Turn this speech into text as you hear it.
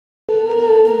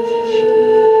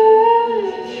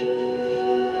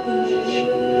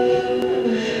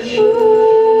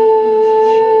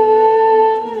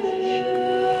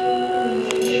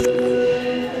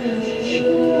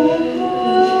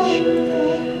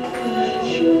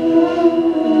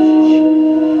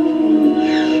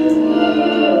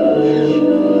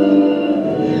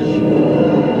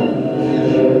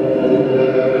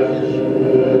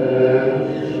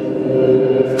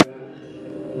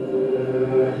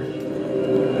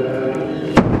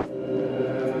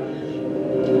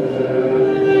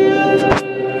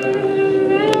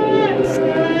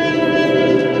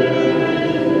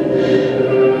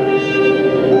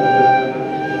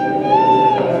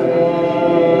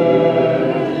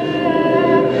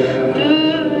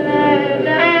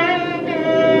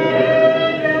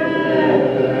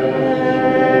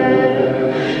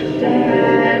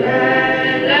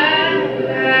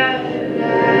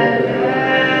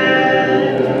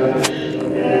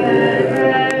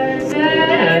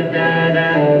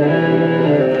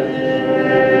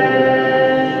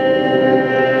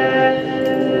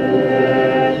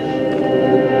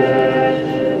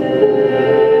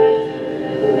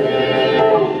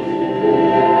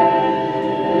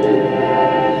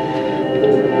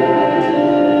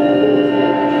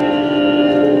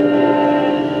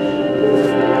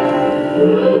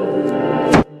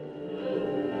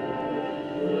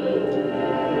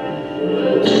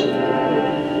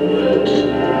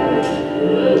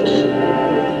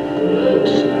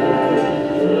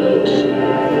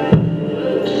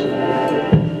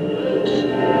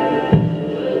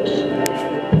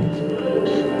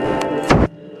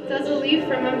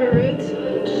remember root?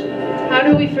 How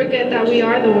do we forget that we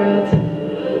are the world?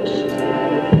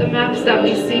 The maps that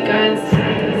we seek are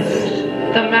inside us.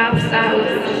 The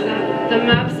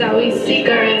maps that we seek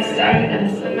are inside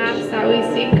us. The maps that we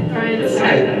seek are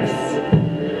inside us.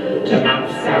 The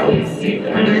maps that we seek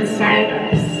are inside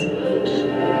us.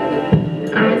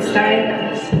 Are inside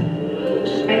us.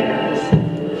 Inside us.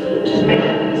 Inside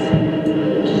us.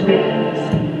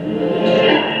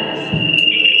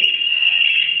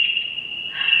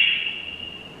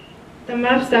 The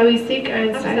maps that we seek are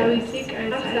inside us.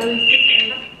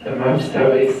 The maps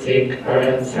that we seek are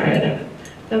inside us.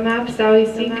 The maps that we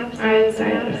seek are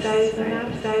inside us.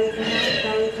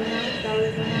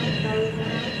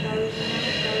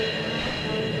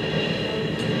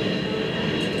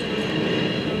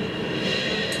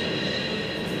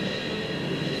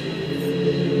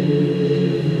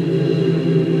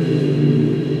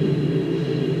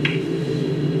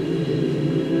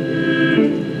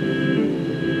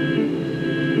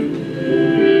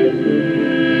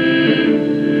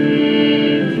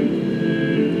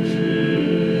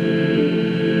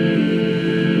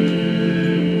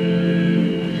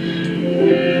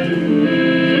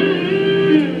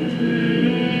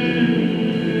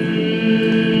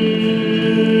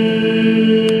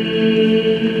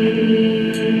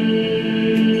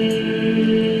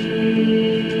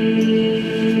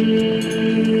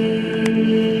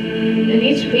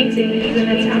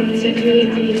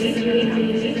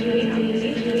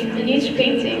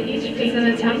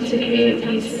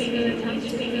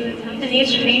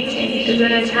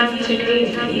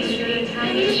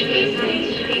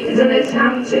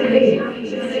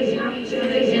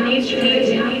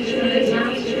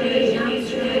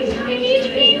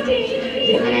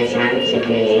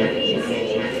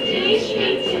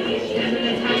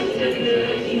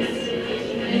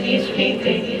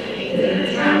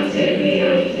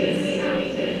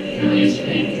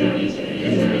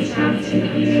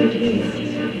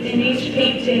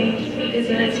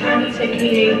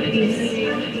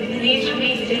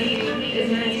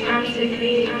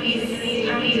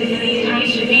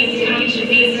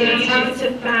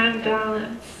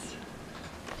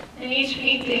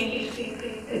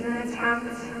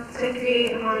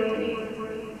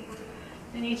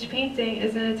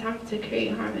 To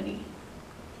create harmony.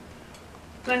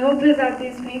 My hope is that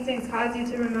these paintings cause you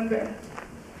to remember.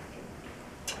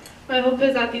 My hope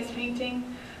is that these paintings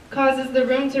causes the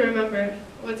room to remember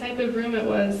what type of room it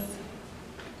was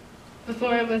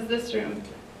before it was this room.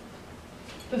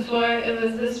 Before it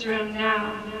was this room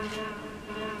now.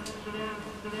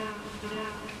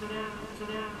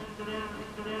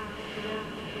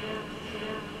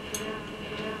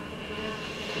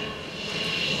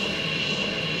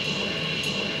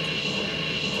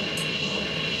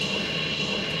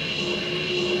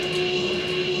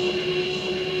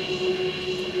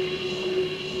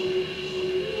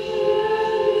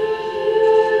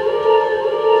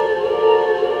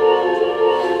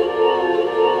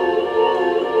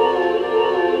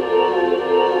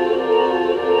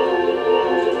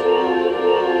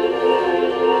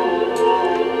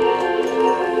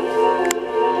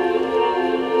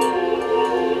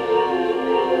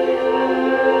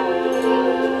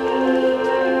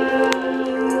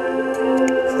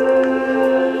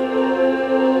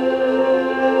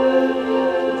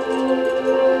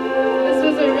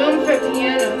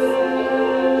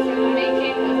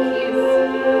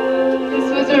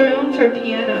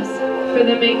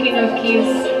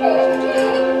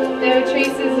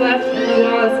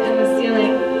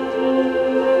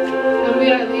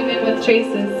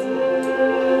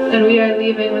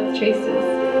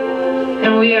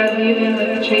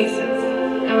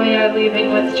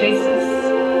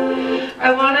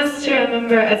 I want us to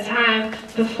remember a time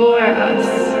before us.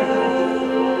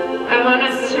 I want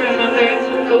us to remember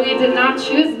that we did not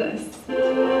choose this,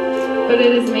 but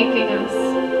it is making us.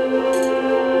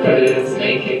 But it is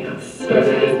making us. But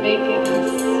it is making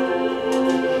us.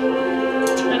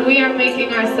 And we are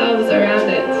making ourselves around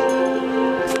it.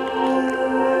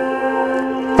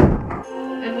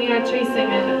 And we are chasing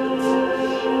it.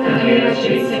 And we are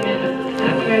chasing it.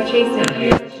 And we are chasing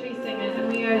it.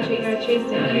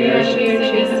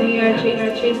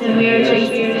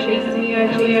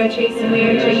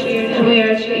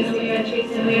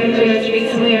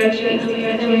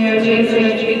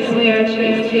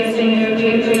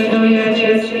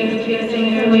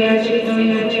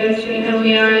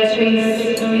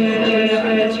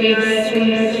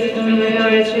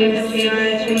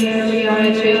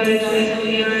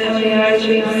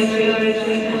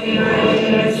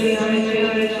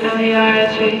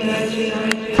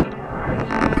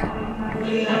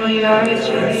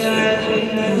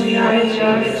 We are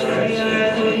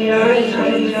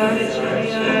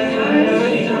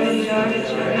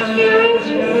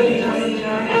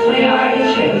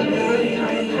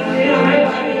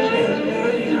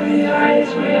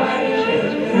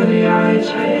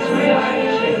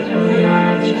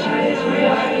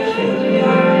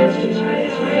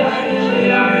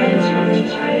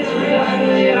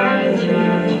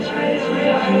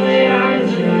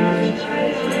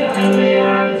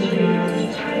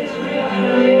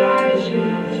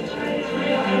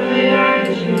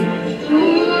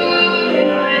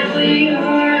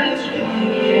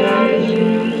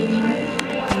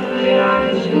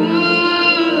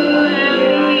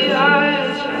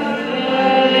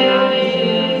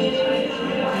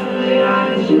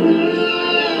Ooh.